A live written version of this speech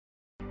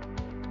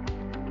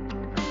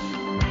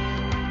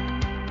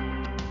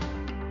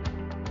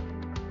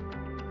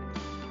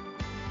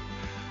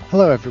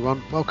Hello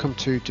everyone, welcome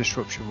to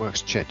Disruption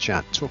Works Chit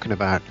Chat, talking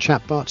about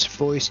chatbots,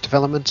 voice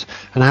development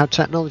and how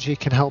technology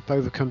can help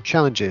overcome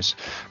challenges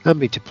and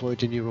be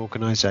deployed in your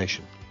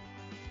organisation.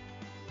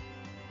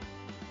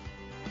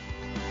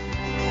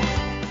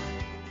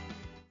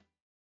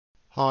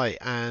 Hi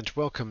and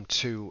welcome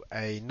to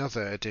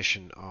another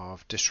edition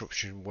of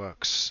Disruption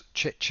Works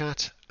Chit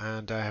Chat,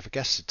 and I have a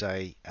guest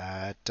today,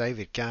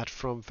 David Gadd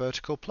from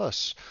Vertical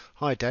Plus.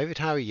 Hi David,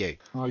 how are you?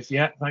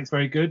 Yeah, thanks.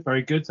 Very good,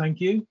 thank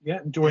you.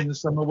 Yeah, enjoying the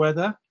summer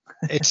weather.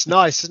 It's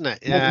nice, isn't it?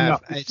 Yeah,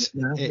 it's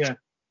yeah.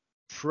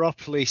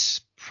 properly,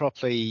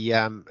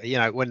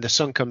 when the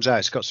sun comes out,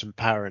 it's got some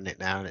power in it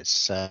now, and it's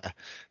so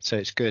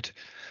it's good.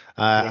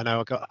 I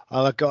know I got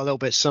a little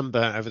bit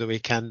sunburnt over the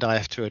weekend, I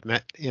have to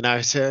admit.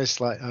 So it's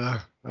like, oh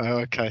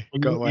okay,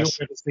 You'll be able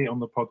to see it on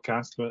the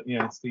podcast, but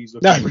yeah, these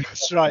look. No,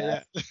 that's right.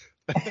 Yeah,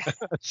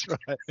 that's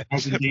right.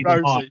 As indeed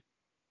Rosie.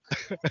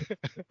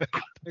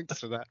 Thanks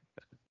for that.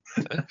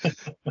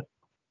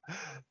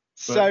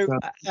 So,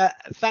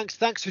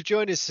 thanks for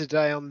joining us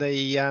today on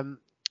the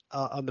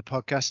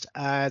podcast.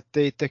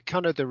 The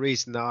kind of the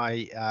reason that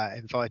I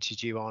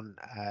invited you on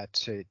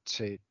to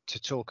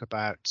talk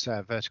about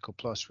Vertical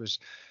Plus was,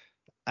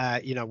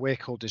 we're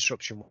called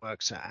Disruption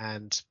Works,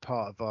 and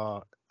part of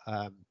our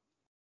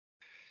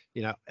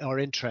our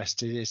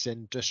interest is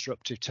in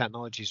disruptive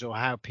technologies, or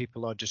how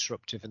people are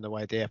disruptive in the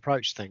way they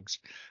approach things.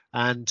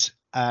 And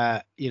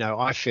I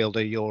feel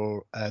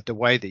that the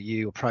way that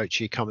you approach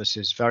e-commerce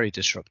is very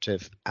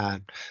disruptive,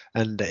 and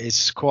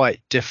it's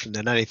quite different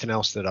than anything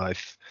else that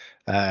I've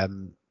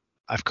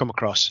come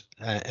across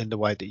in the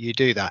way that you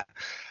do that.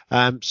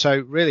 So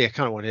really, I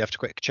kind of wanted to have a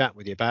quick chat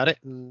with you about it,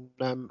 and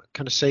kind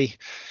of see,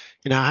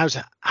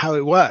 how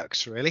it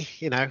works, really.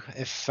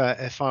 If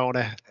I want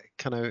to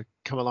kind of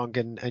come along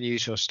and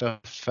use your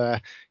stuff,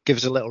 give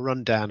us a little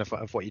rundown of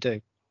what you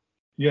do.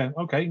 Yeah,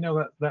 okay,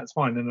 no, that's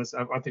fine. And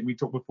I think we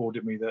talked before,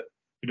 didn't we, that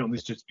we don't want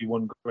this just to be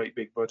one great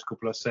big Vertical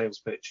Plus sales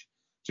pitch.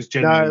 Just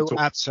generally. No,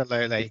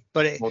 absolutely.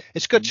 But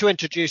it's good to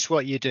introduce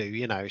what you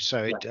do,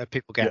 so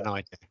people get an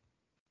idea.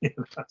 Yeah,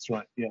 that's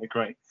right. Yeah,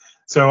 great.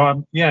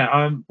 So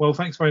well,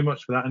 thanks very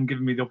much for that and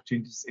giving me the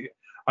opportunity to see it.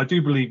 I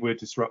do believe we're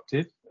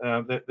disruptive.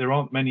 There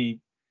aren't many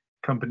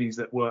companies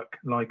that work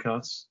like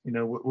us.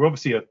 We're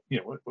obviously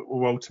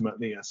we're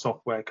ultimately a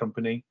software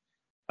company,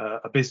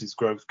 a business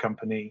growth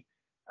company,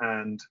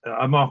 and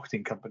a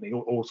marketing company,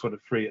 all sort of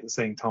three at the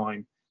same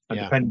time. And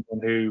depending on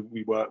who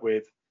we work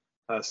with,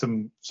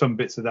 some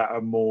bits of that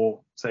are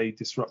more, say,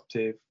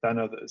 disruptive than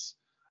others.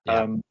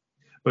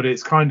 But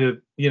it's kind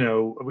of,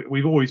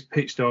 we've always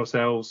pitched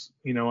ourselves,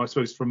 I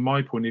suppose from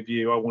my point of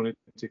view, I wanted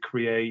to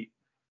create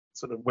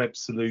sort of web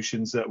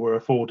solutions that were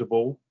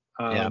affordable,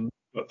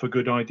 but for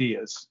good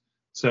ideas.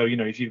 So,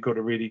 if you've got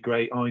a really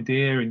great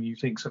idea and you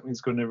think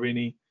something's going to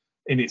really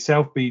in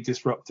itself be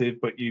disruptive,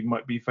 but you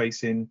might be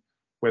facing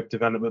web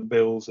development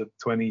bills of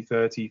 20,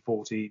 30,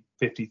 40,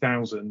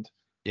 50,000,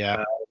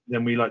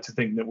 then we like to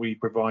think that we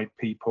provide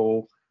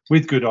people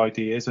with good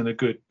ideas and a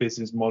good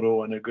business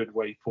model and a good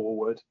way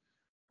forward,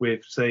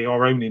 with, say,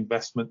 our own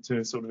investment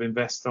to sort of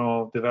invest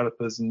our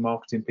developers and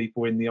marketing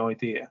people in the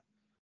idea.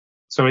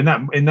 So in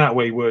that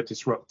way, we're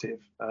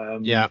disruptive,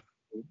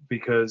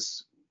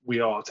 because we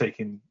are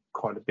taking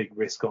quite a big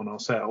risk on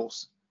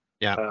ourselves,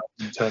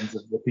 in terms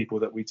of the people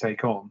that we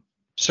take on.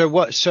 So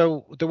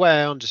the way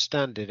I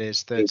understand it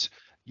is that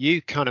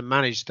you kind of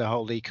manage the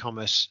whole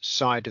e-commerce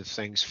side of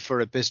things for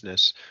a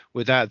business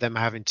without them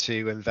having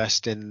to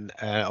invest in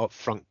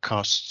upfront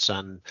costs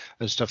and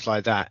stuff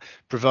like that,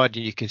 provided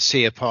you can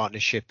see a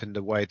partnership in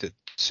the way that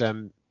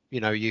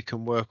you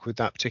can work with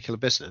that particular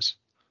business.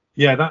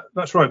 Yeah,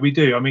 that's right. We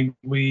do. I mean,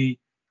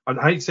 I'd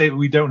hate to say that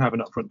we don't have an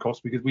upfront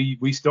cost, because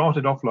we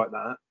started off like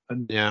that,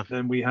 and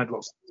then we had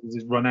lots of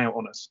businesses run out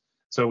on us.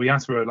 So we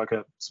asked for like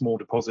a small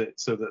deposit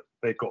so that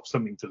they've got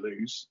something to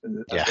lose.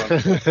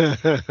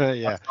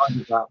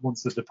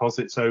 Once the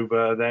deposit's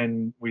over,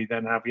 then we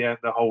have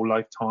the whole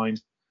lifetime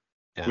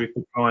with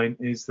the client,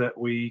 is that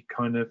we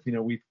kind of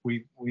we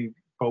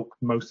bulk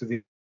most of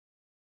the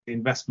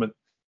investment.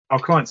 Our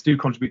clients do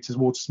contribute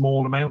towards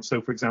small amounts.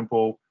 So for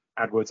example,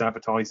 AdWords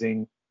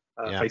advertising,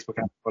 Facebook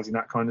advertising,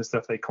 that kind of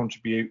stuff, they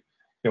contribute,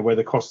 where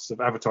the costs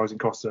of advertising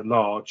costs are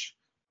large.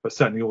 But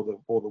certainly all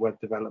the web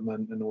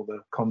development and all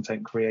the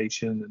content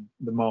creation and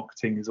the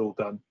marketing is all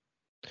done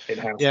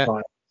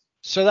in-house.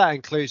 So that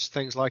includes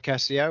things like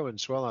SEO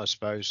as well, I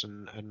suppose.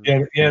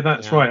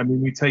 That's right. I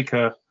mean, we take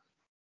I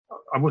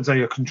wouldn't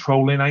say a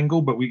controlling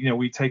angle, but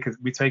we take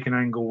an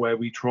angle where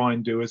we try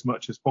and do as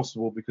much as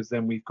possible, because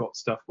then we've got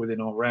stuff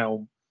within our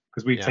realm,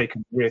 because we've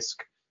taken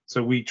risk.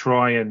 So we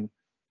try and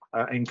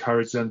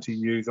encourage them to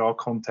use our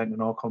content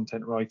and our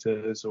content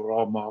writers or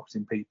our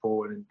marketing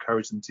people, and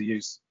encourage them to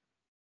use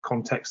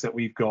context that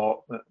we've got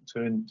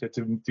to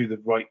do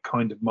the right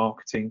kind of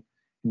marketing,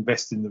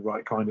 invest in the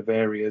right kind of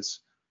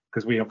areas,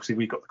 because we've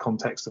got the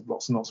context of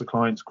lots and lots of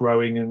clients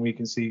growing, and we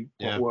can see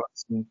what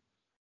works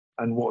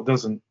and what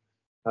doesn't.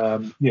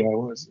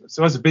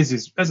 So as a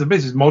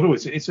business model,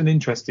 it's an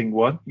interesting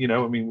one.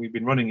 I mean, we've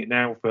been running it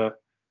now for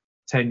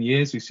 10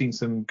 years. We've seen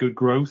some good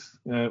growth.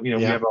 Yeah.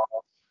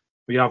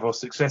 We have our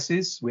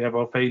successes, we have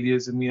our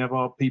failures, and we have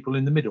our people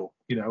in the middle.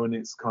 And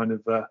it's kind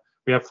of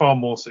we have far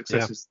more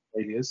successes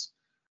than failures.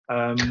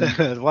 Well,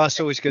 that's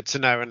always good to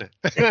know, isn't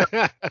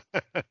it?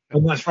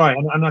 And that's right.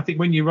 And I think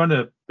when you run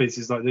a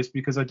business like this,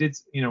 because I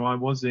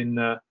was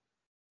in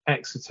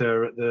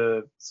Exeter at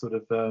the sort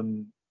of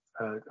an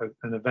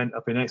event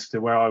up in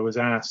Exeter where I was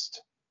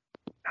asked,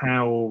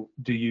 how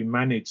do you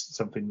manage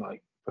something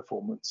like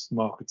performance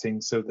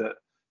marketing so that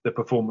the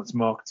performance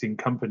marketing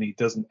company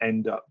doesn't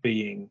end up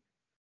being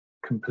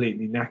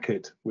completely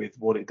knackered with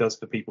what it does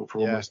for people for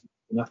almost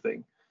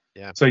nothing.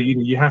 Yeah. So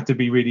you have to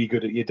be really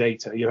good at your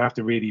data. You have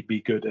to really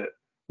be good at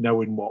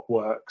knowing what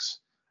works,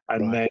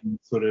 and then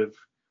sort of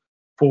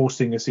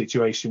forcing a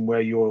situation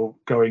where you're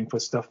going for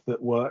stuff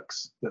that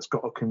works, that's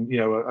got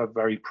a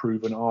very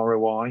proven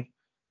ROI.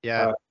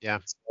 Yeah.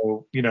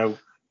 So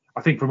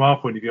I think from our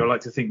point of view, I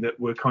like to think that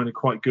we're kind of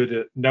quite good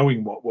at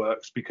knowing what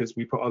works because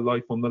we put our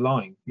life on the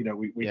line. We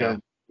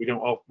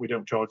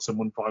don't charge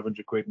someone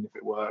 500 quid, and if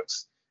it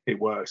works, it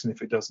works, and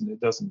if it doesn't, it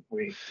doesn't.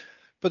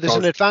 But there's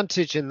an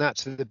advantage in that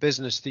to the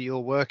business that you're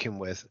working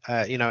with,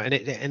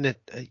 the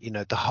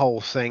whole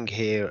thing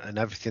here and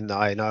everything that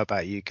I know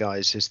about you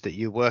guys is that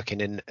you're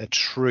working in a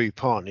true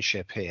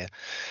partnership here.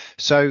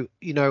 So,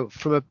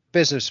 from a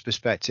business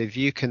perspective,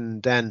 you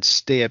can then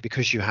steer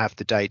because you have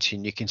the data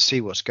and you can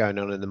see what's going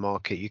on in the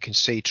market. You can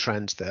see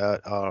trends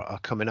that are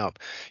coming up.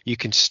 You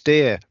can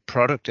steer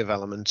product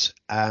development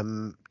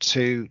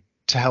to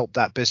help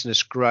that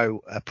business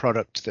grow a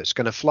product that's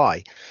going to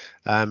fly,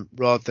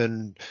 rather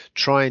than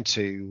trying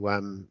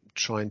to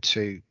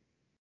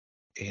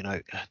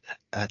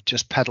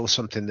just peddle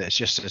something that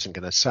just isn't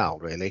going to sell,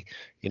 really.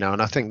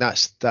 And I think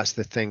that's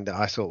the thing that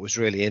I thought was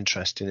really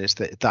interesting, is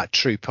that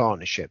true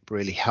partnership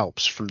really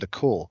helps from the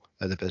core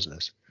of the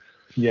business.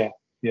 Yeah,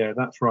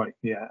 that's right.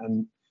 Yeah,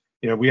 and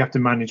we have to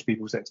manage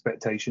people's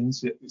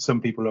expectations.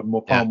 Some people are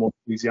far more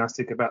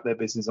enthusiastic about their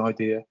business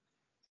idea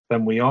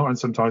than we are, and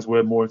sometimes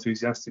we're more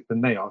enthusiastic than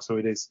they are. So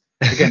it is,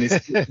 again,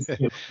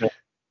 it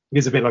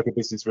is a bit like a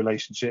business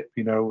relationship.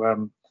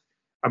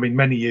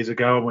 Many years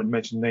ago, I won't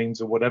mention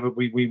names or whatever,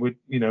 we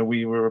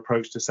were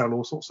approached to sell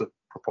all sorts of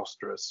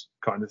preposterous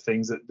kind of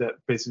things that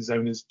business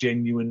owners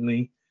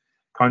genuinely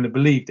kind of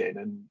believed in,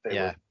 and they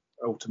were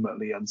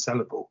ultimately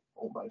unsellable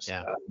almost.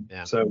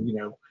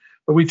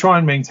 But we try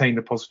and maintain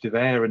the positive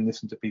air and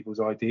listen to people's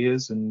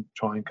ideas and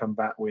try and come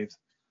back with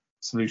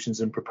solutions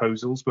and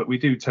proposals. But we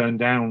do turn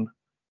down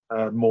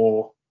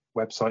more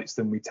websites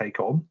than we take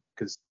on,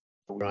 because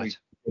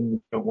we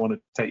don't want to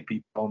take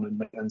people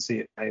on and see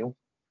it fail.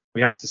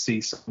 We have to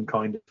see some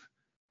kind of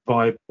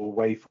viable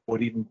way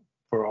forward, even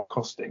for our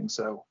costing.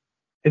 So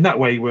in that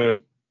way, we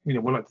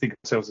like to think of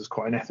ourselves as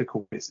quite an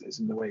ethical business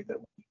in the way that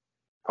we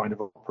kind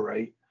of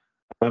operate.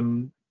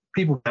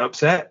 People get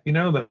upset,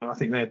 that I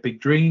think they had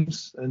big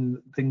dreams and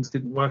things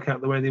didn't work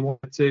out the way they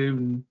wanted to,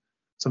 and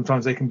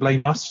sometimes they can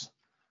blame us.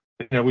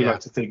 We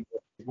like to think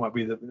it might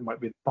be the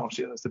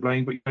partnership that's to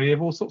blame, but you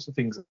have all sorts of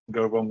things that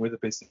can go wrong with a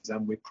business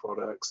and with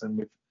products and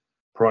with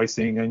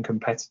pricing and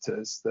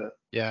competitors that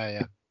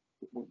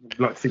we'd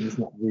like to think is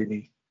not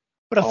really.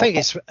 But I think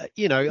it's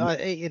in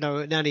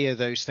any of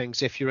those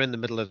things, if you're in the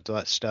middle of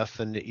that stuff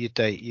and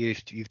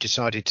you've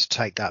decided to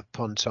take that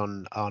punt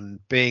on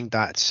being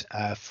that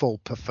full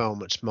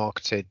performance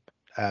marketed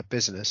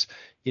business,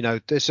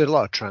 there's a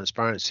lot of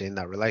transparency in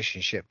that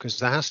relationship, because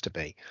there has to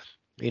be.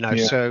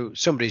 So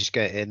somebody's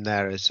getting in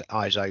there as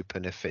eyes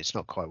open. If it's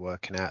not quite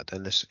working out,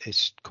 then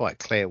it's quite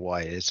clear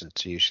why it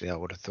isn't, usually, I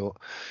would have thought.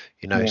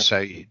 So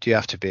you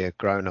have to be a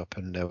grown up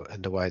in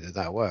the way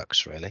that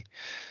works, really.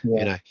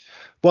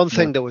 One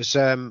thing that was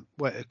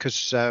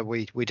because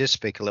we did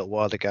speak a little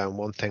while ago, and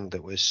one thing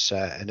that was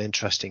an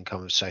interesting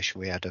conversation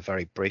we had, a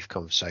very brief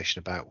conversation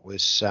about,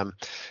 was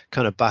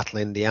kind of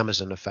battling the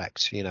Amazon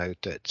effect.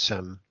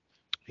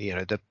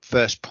 The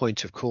first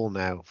point of call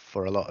now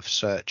for a lot of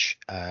search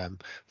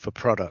for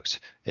products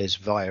is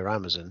via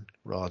Amazon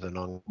rather than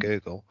on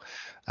Google,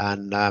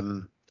 and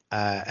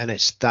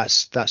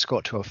that's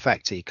got to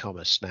affect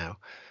e-commerce now.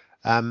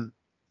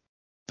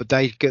 But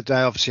they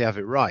obviously have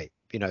it right.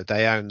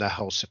 They own their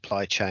whole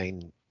supply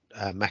chain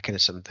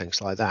mechanism and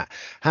things like that.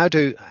 How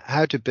do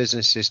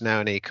businesses now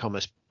in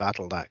e-commerce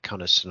battle that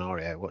kind of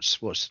scenario? What's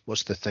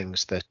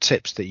the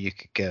tips that you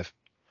could give?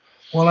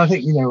 Well, I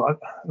think,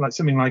 like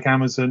something like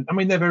Amazon,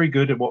 they're very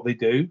good at what they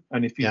do.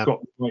 And if you've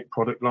got the right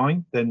product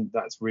line, then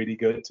that's really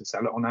good to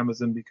sell it on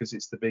Amazon, because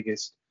it's the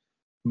biggest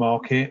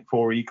market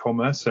for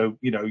e-commerce. So,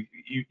 you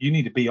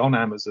need to be on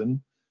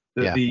Amazon.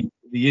 The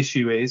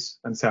issue is,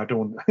 and so I don't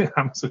want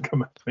Amazon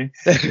come at me,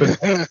 but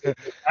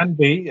it can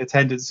be a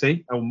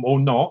tendency, or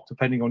not,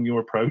 depending on your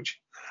approach,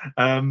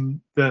 that,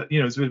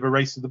 it's a bit of a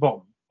race to the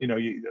bottom.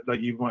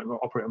 You might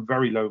operate on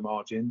very low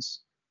margins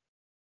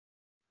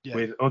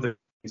with other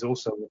is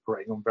also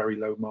operating on very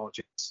low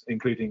margins,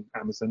 including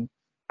Amazon,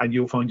 and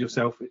you'll find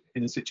yourself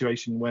in a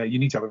situation where you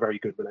need to have a very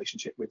good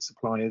relationship with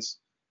suppliers,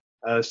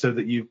 so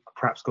that you've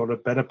perhaps got a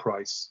better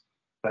price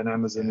than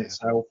Amazon Yeah.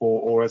 itself,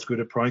 or as good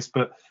a price.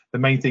 But the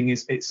main thing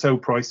is it's so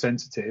price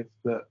sensitive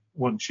that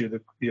once you're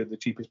the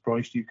cheapest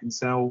price, you can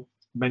sell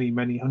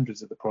many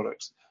hundreds of the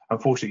products.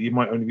 Unfortunately, you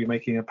might only be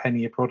making a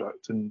penny a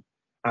product and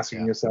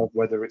asking yourself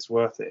whether it's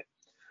worth it.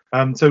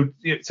 So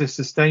to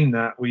sustain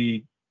that,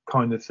 we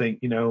kind of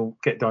think,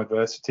 get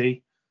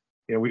diversity.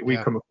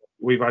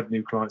 We've had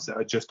new clients that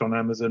are just on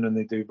Amazon and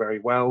they do very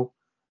well.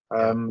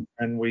 And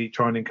we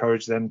try and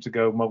encourage them to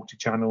go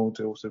multi-channel,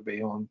 to also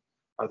be on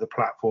other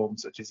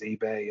platforms such as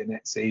eBay and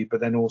Etsy.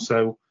 But then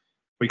also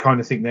we kind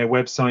of think their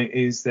website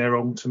is their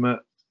ultimate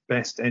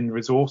best end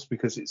resource,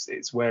 because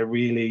it's where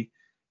really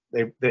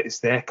it's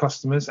their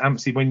customers.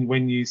 See,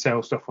 when you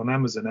sell stuff on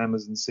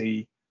Amazon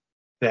see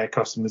their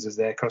customers as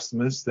their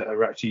customers that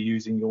are actually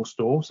using your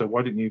store. So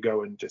why didn't you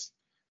go and just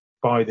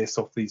buy this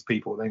off these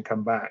people, then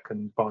come back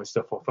and buy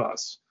stuff off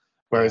us?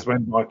 Whereas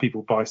when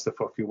people buy stuff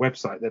off your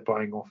website, they're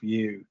buying off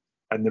you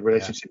and the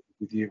relationship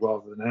with you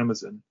rather than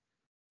Amazon.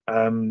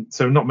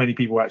 So not many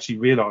people actually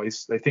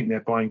realize, they think they're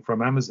buying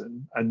from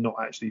Amazon and not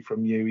actually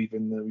from you,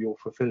 even though you're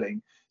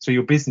fulfilling. So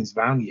your business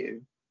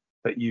value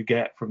that you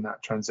get from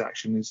that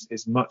transaction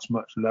is much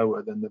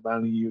lower than the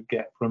value you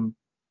get from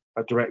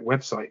a direct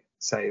website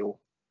sale.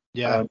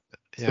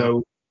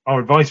 So our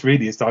advice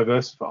really is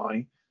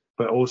diversify,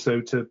 but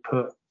also to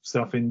put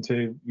stuff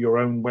into your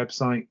own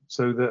website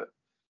so that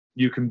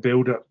you can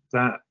build up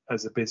that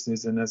as a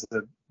business and as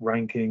a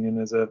ranking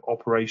and as an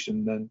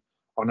operation then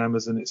on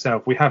Amazon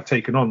itself. We have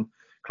taken on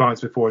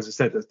clients before, as I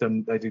said,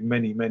 they do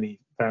many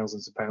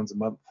thousands of pounds a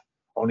month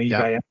on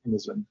eBay and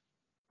Amazon.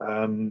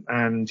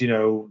 And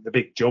the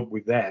big job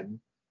with them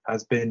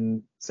has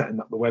been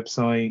setting up the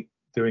website,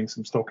 doing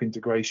some stock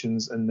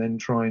integrations, and then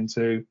trying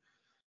to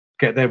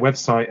get their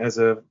website as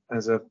a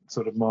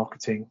sort of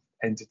marketing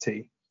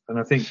entity. And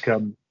I think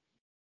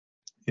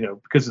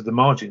because of the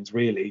margins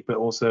really, but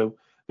also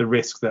the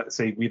risk that,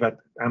 say, we've had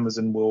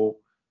Amazon will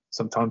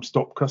sometimes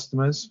stop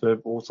customers for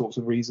all sorts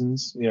of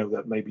reasons,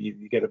 that maybe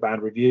you get a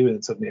bad review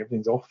and suddenly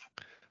everything's off.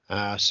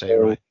 Right.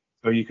 So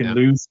you can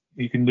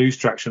lose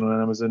traction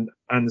on Amazon,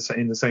 and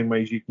in the same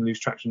way as you can lose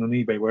traction on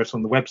eBay, whereas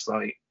on the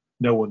website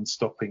no one's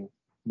stopping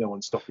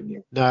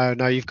you.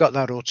 No, you've got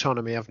that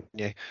autonomy, haven't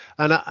you?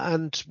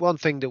 And one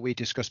thing that we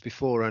discussed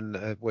before,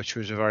 and which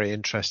was a very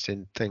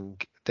interesting thing,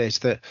 is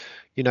that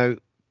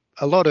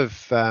a lot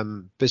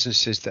of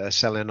businesses that are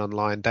selling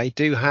online, they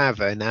do have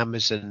an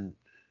Amazon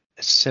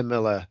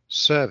similar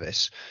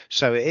service.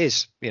 So it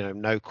is,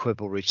 no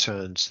quibble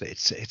returns.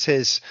 It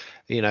is,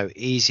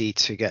 easy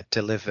to get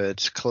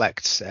delivered,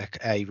 collect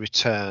a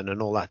return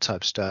and all that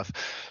type of stuff.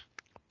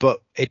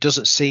 But it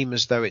doesn't seem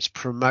as though it's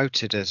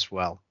promoted as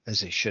well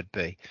as it should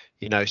be,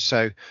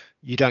 so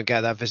you don't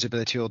get that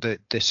visibility or the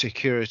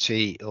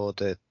security or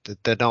the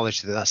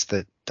knowledge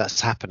that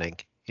that's happening,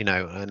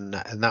 and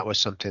that was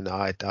something that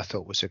I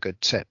thought was a good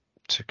tip,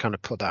 to kind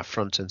of put that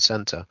front and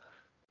center.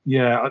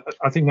 Yeah,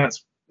 I think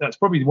that's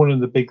probably one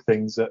of the big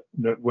things that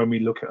when we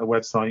look at a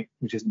website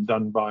which isn't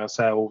done by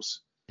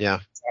ourselves,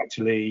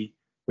 actually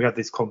we have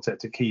this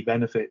concept of key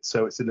benefits.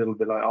 So it's a little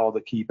bit like,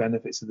 the key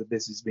benefits of the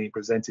business being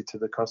presented to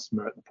the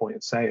customer at the point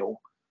of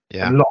sale.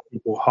 And a lot of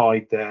people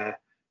hide their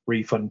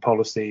refund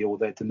policy or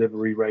their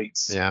delivery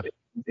rates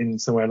in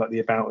somewhere like the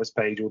About Us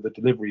page or the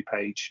delivery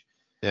page.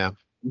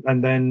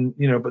 And then,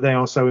 but they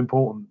are so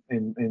important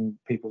in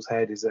people's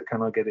head, is that,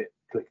 can I get it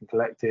click and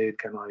collected?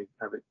 Can I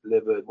have it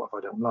delivered? What if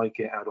I don't like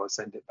it? How do I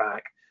send it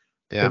back?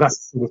 So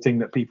that's the sort of thing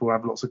that people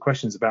have lots of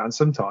questions about. And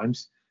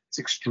sometimes it's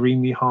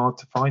extremely hard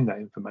to find that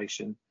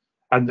information.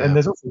 And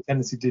there's also a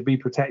tendency to be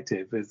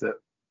protective, is that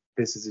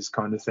businesses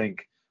kind of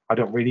think, I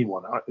don't really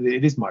want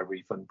it is my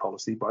refund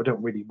policy, but I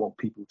don't really want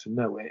people to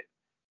know it,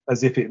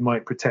 as if it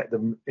might protect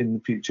them in the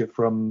future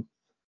from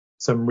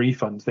some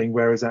refund thing.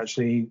 Whereas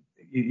actually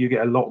you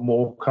get a lot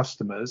more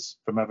customers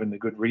from having a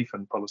good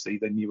refund policy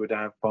than you would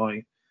have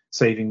by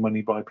saving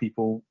money by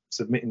people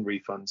submitting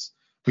refunds.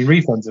 I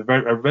mean, refunds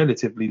are a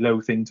relatively low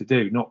thing to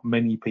do. Not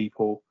many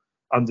people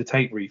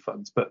undertake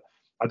refunds, but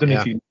I don't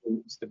know if you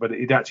know, but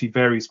it actually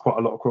varies quite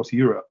a lot across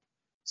Europe.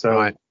 So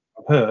I've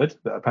heard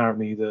that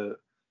apparently the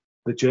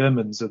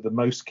Germans are the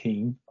most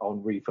keen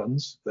on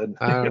refunds than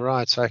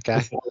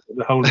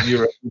the whole of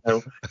Europe.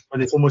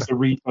 But it's almost a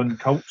refund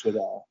culture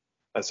there.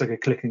 It's like a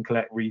click and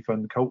collect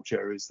refund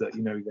culture, is that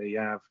they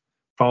have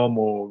far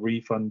more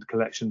refund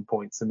collection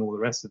points than all the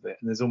rest of it.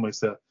 And it's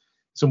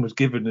almost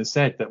given and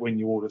said that when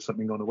you order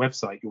something on a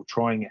website, you're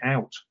trying it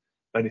out,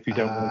 and if you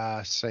don't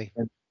want to send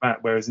it back,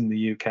 whereas in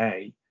the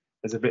UK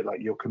there's a bit like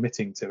you're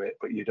committing to it,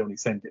 but you'd only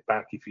send it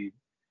back if you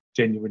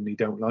genuinely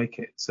don't like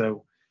it.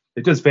 So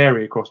it does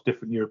vary across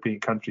different European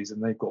countries,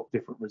 and they've got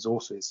different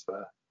resources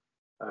for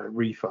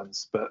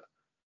refunds. But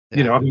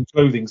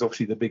clothing's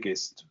obviously the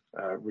biggest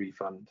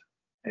refund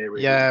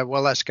area. Yeah,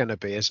 well, that's going to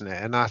be, isn't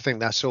it? And I think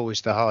that's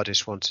always the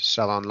hardest one to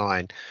sell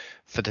online,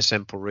 for the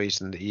simple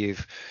reason that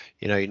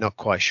you're not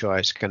quite sure how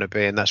it's going to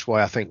be. And that's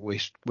why I think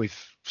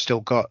we've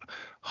still got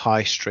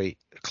high street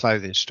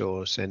clothing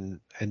stores in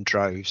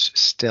droves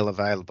still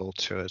available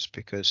to us,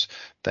 because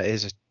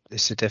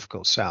it's a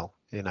difficult sell.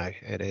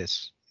 It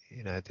is.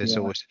 there's Yeah.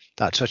 always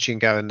that touch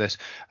and go,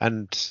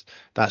 and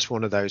that's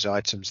one of those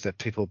items that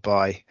people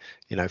buy,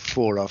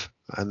 4 of,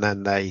 and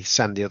then they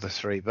send the other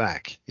 3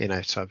 back,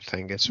 type of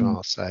thing as Mm.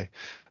 well. So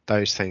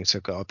those things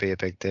have got to be a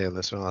big deal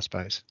as well, I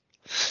suppose.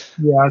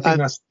 Yeah, I think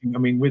And that's. I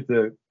mean, with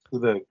the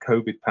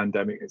COVID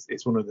pandemic,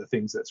 it's one of the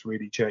things that's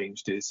really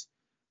changed is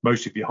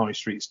most of your high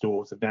street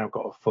stores have now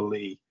got a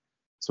fully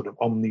sort of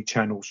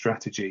omni-channel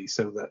strategy,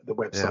 so that the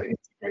yeah, website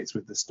integrates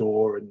with the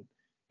store, and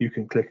you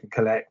can click and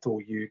collect,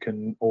 or you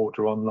can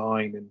order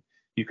online, and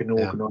you can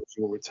yeah, organise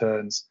your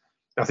returns.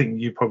 I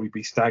think you'd probably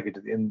be staggered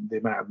in the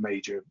amount of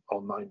major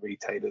online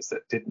retailers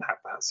that didn't have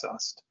that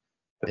sussed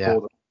yeah,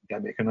 before the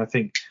pandemic, and I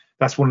think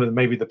that's one of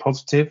maybe the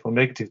positive or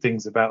negative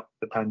things about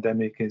the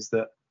pandemic is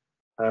that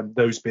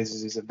those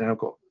businesses have now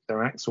got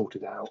their act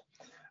sorted out.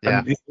 yeah,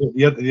 And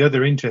the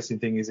other interesting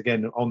thing is,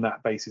 again, on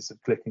that basis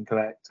of click and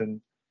collect,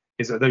 and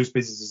is that those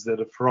businesses that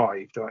have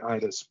thrived. I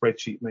had a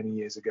spreadsheet many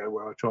years ago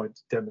where I tried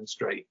to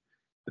demonstrate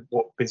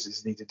what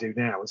businesses need to do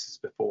now. This is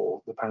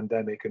before the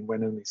pandemic, and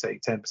when only say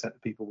 10%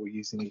 of people were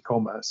using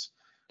e-commerce,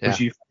 was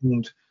yeah, you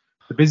found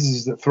the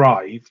businesses that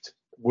thrived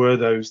were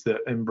those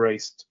that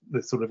embraced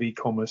the sort of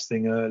e-commerce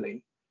thing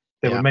early.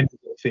 There were yeah, many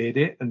that feared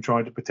it and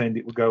tried to pretend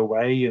it would go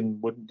away and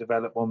wouldn't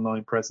develop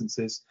online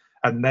presences,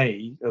 and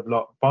they have,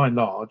 by and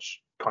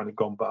large, kind of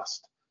gone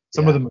bust.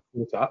 Some of yeah, them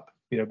have caught up,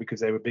 because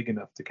they were big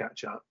enough to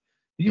catch up.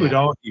 You would yeah,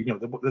 argue,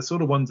 the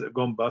sort of ones that have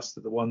gone bust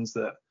are the ones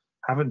that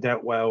haven't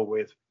dealt well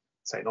with,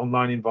 say, an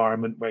online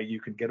environment where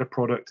you can get a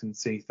product and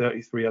see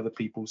 33 other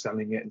people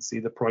selling it and see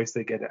the price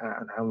they get it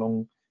at and how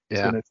long it's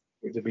yeah, going to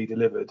take to be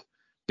delivered.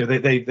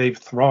 They've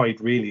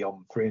thrived really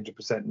on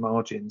 300%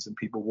 margins and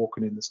people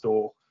walking in the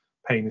store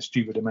paying a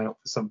stupid amount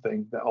for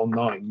something that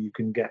online you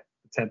can get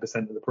 10%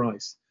 of the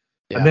price.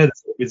 And yeah, they're the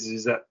sort of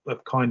businesses that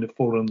have kind of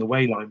fallen on the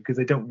way line because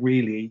they don't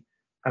really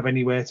have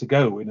anywhere to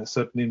go in a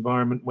certain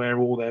environment where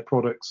all their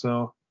products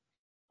are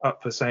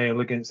up for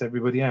sale against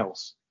everybody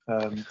else.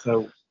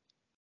 So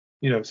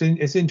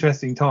it's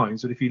interesting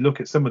times. But if you look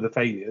at some of the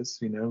failures,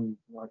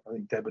 like I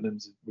think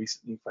Debenhams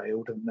recently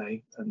failed, haven't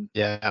they?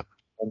 yeah.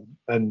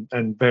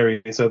 And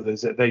various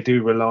others that they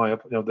do rely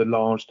upon, the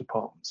large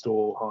department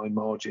store, high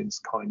margins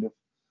kind of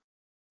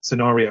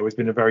scenario has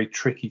been a very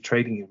tricky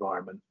trading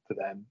environment for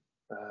them.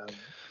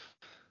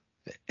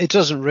 It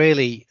doesn't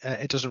really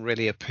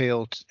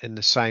appeal in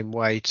the same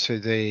way to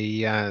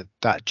the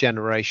that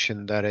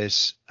generation that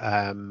is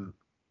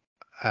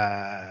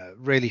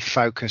really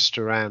focused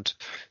around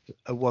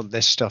want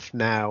this stuff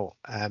now,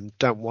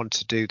 don't want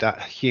to do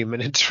that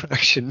human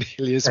interaction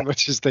nearly as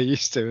much as they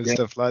used to and Yeah,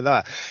 stuff like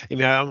that.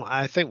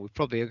 I think we've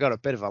probably got a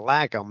bit of a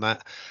lag on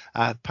that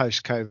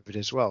post COVID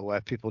as well,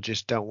 where people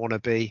just don't want to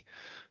be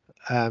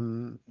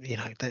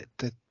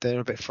they're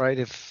a bit afraid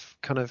of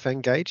kind of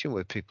engaging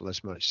with people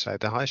as much. So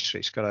the high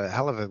street's got a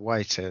hell of a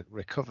way to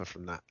recover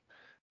from that.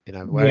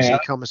 Whereas yeah.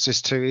 e-commerce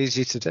is too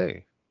easy to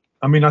do.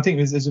 I mean, I think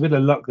there's a bit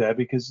of luck there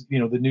because the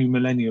new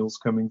millennials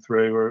coming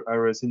through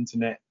are as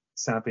internet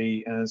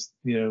savvy as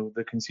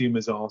the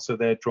consumers are, so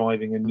they're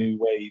driving a new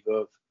wave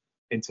of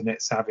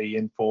internet savvy,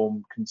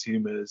 informed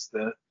consumers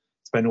that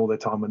spend all their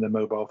time on their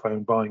mobile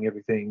phone, buying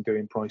everything,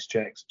 doing price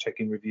checks,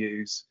 checking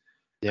reviews,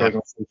 Yeah, going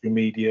on social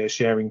media,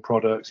 sharing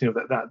products.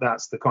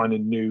 That's the kind of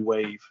new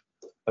wave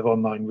of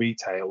online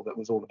retail that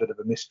was all a bit of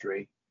a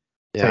mystery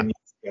yeah, 10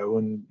 years ago.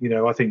 And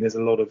I think there's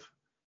a lot of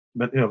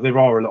there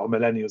are a lot of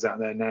millennials out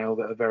there now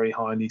that are very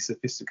highly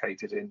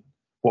sophisticated in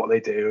what they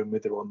do and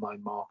with their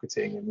online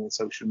marketing and their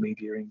social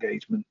media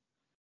engagement.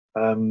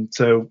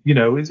 So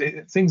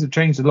things have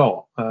changed a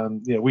lot.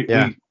 yeah, We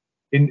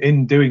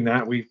in doing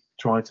that we've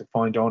tried to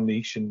find our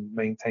niche and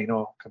maintain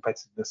our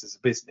competitiveness as a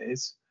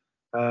business.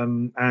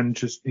 And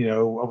just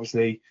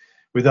obviously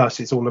with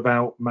us it's all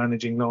about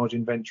managing large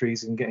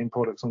inventories and getting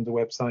products onto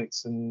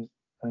websites and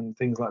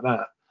things like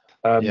that.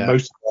 yeah,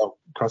 Most of our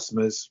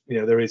customers,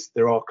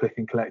 there are click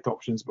and collect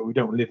options, but we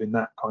don't live in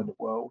that kind of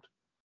world.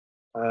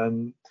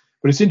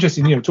 But it's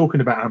interesting,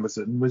 talking about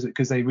Amazon, was it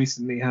because they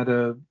recently had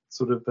a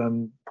sort of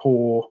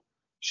poor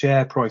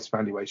share price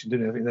valuation,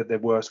 didn't they? I think that their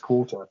worst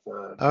quarter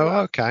for oh, that.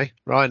 okay,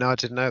 right. No, I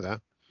didn't know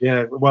that.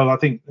 Yeah, well, I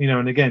think,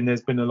 and again,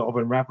 there's been a lot of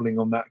unraveling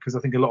on that because I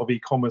think a lot of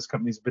e-commerce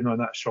companies have been on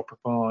that,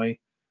 Shopify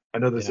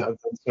and others that Yeah, have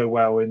done so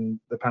well in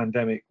the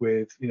pandemic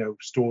with,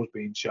 stores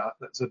being shut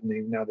that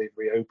suddenly now they've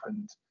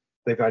reopened.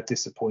 They've had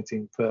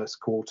disappointing first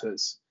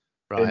quarters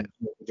right.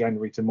 in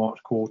January to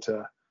March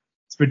quarter.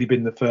 It's really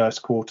been the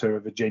first quarter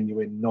of a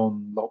genuine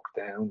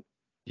non-lockdown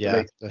Yeah,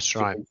 related that's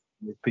right. situation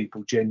with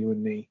people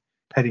genuinely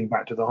heading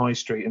back to the high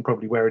street, and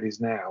probably where it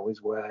is now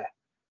is where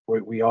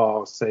we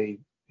are, say,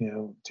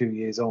 2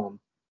 years on.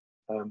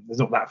 There's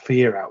not that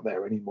fear out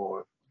there anymore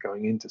of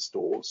going into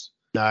stores.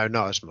 No,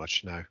 not as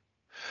much. No.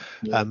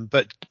 Yeah,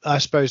 But I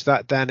suppose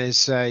that then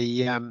is a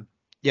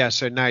yeah.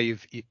 So now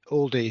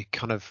all the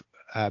kind of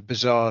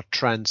bizarre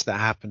trends that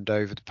happened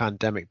over the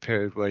pandemic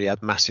period, where you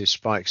had massive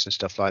spikes and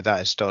stuff like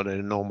that, is starting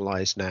to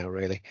normalize now.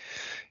 Really,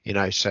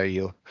 so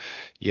you're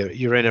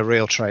in a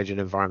real trading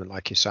environment,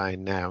 like you're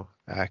saying now,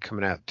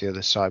 coming out the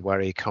other side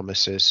where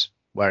e-commerce is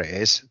where it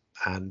is,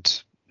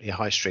 and your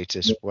high street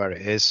is where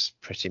it is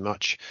pretty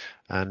much,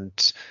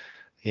 and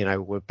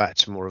we're back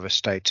to more of a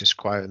status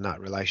quo in that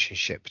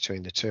relationship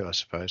between the two, I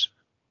suppose.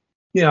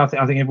 Yeah, I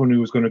think everyone who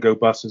was going to go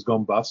bust has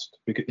gone bust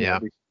because Yeah.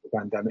 because of the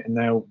pandemic, and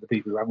now the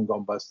people who haven't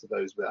gone bust are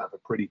those that have a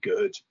pretty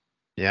good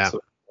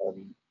sort of,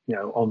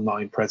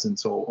 online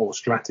presence or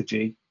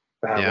strategy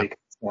for how they can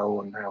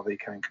sell and how they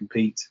can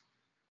compete.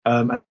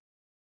 And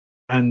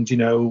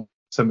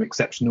some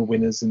exceptional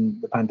winners in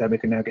the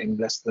pandemic are now getting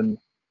less than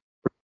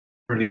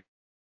brilliant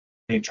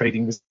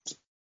trading results.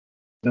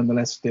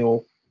 Nonetheless,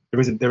 still there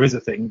is a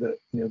thing that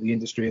the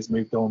industry has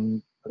moved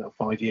on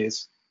 5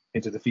 years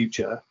into the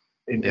future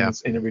in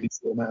a really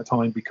short amount of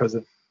time because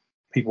of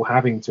people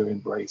having to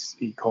embrace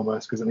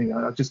e-commerce. Because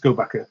I just go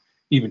back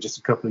even just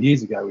a couple of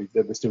years ago,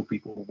 there were still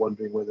people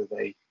wondering whether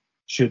they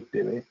should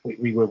do it.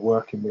 We were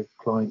working with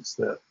clients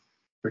that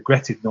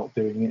regretted not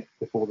doing it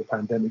before the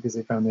pandemic because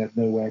they found they had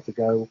nowhere to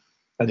go,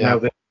 and now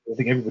I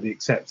think everybody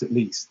accepts at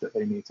least that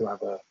they need to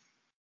have a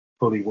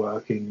fully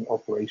working,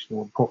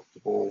 operational and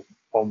profitable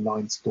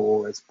online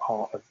store as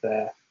part of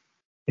their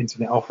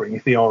internet offering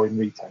if they are in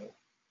retail.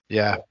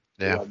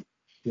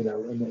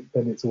 And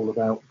then it's all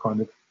about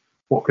kind of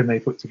what can they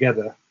put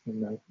together.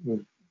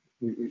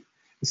 It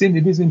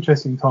is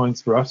interesting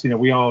times for us.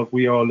 We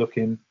are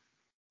looking.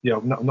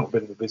 Not a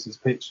bit of a business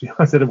pitch.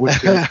 I said I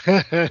would.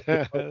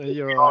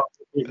 You're right.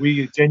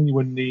 We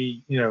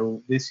genuinely,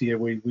 this year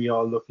we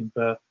are looking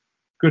for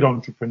good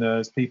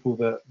entrepreneurs, people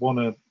that want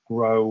to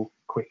grow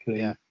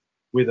quickly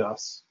with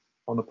us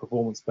on a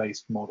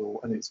performance-based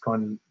model, and it's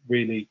kind of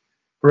really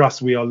for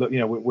us. We are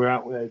we're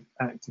out there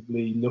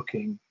actively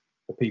looking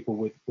for people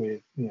with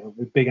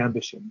big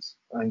ambitions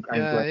and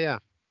great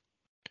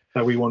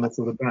that we want to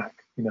sort of back.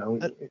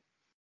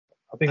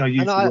 I think I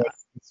used the word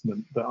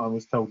investment, but I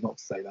was told not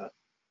to say that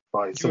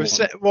by someone.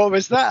 What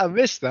was that? I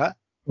missed that.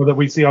 Well, that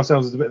we see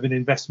ourselves as a bit of an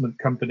investment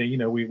company.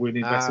 We would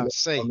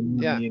invest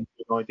money into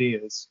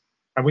ideas,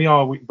 and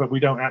but we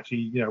don't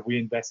actually. We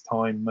invest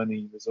time,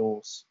 money,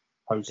 resource,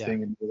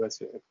 hosting, and the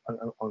rest of it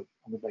on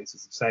the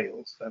basis of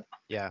sales. So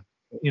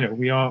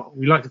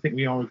we like to think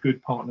we are a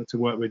good partner to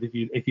work with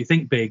if you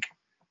think big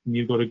and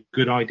you've got a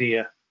good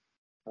idea.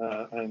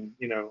 And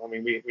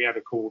we had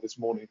a call this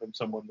morning from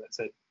someone that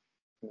said,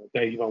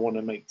 Dave, I want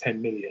to make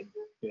 10 million,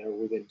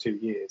 within 2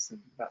 years, and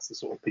that's the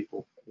sort of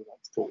people that we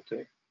like to talk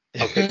to.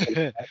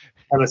 Okay,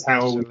 tell us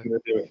how are we going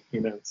to do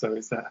it, so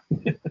it's that.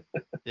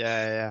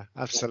 Yeah,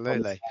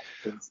 absolutely.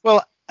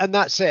 Well, and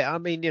that's it.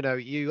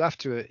 You have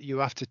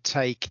to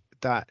take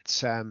that.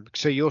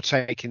 So you're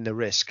taking the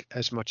risk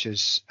as much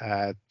as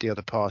the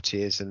other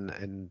party is,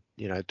 and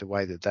the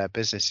way that their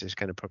business is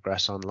going to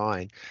progress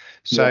online.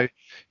 So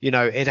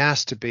it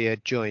has to be a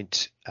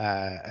joint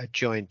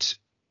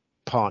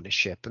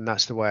partnership, and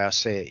that's the way I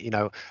see it.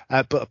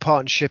 But a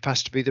partnership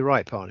has to be the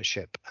right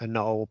partnership, and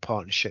not all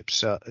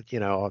partnerships are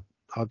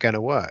going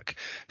to work.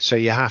 So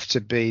you have to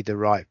be the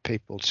right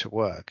people to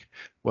work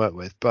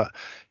with. But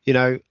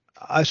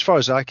as far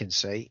as I can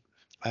see,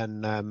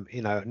 and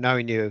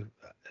knowing you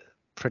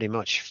pretty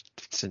much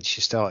since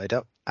you started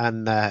up,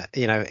 and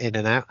in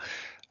and out,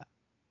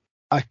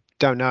 I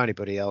don't know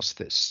anybody else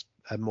that's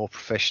more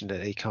proficient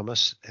at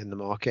e-commerce in the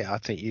market. I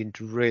think you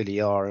really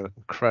are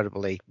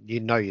incredibly,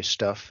 your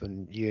stuff,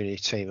 and you and your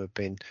team have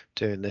been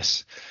doing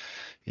this,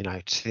 to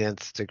the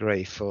nth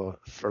degree for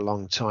a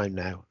long time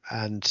now.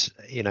 And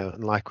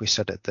like we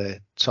said at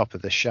the top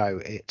of the show,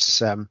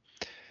 it's a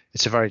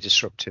very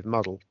disruptive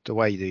model. The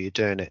way that you're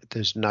doing it,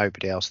 there's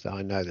nobody else that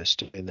I know that's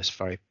doing this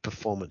very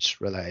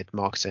performance related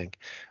marketing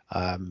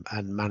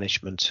and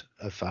management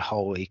of a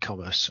whole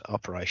e-commerce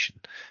operation,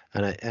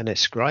 and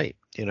it's great.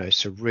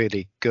 It's a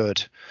really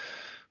good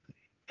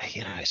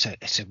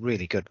it's a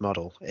really good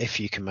model if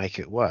you can make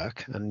it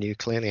work, and you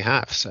clearly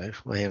have. So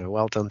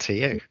well done to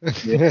you.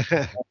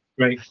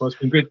 Great. Well, it's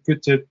been good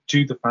to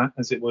chew the fat,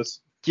 as it was.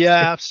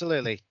 Yeah,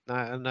 absolutely. No,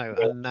 and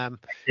you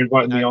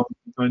invited me on.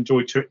 I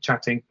enjoyed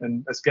chatting,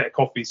 and let's get a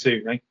coffee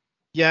soon, eh?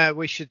 Yeah,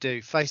 we should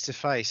do face to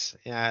face.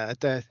 Yeah,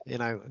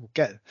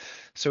 get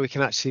so we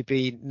can actually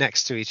be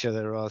next to each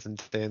other rather than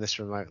doing this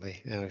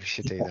remotely. We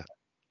should do that.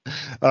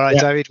 All right,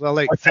 David. Well,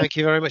 Luke, thank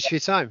you very much for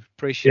your time.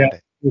 Appreciate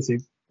it.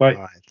 Listen, bye.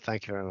 All right,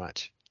 thank you very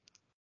much.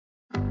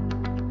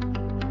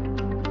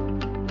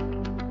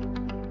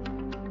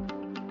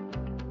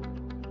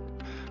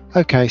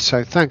 Okay,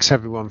 so thanks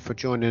everyone for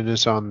joining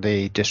us on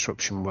the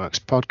Disruption Works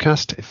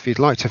podcast. If you'd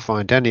like to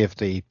find any of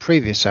the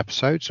previous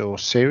episodes or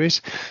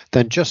series,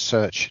 then just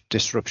search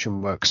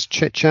Disruption Works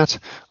Chit Chat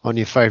on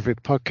your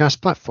favourite podcast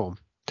platform.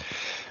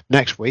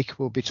 Next week,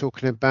 we'll be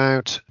talking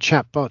about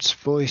chatbots,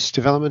 voice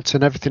development,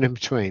 and everything in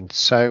between.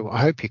 So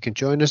I hope you can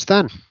join us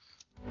then.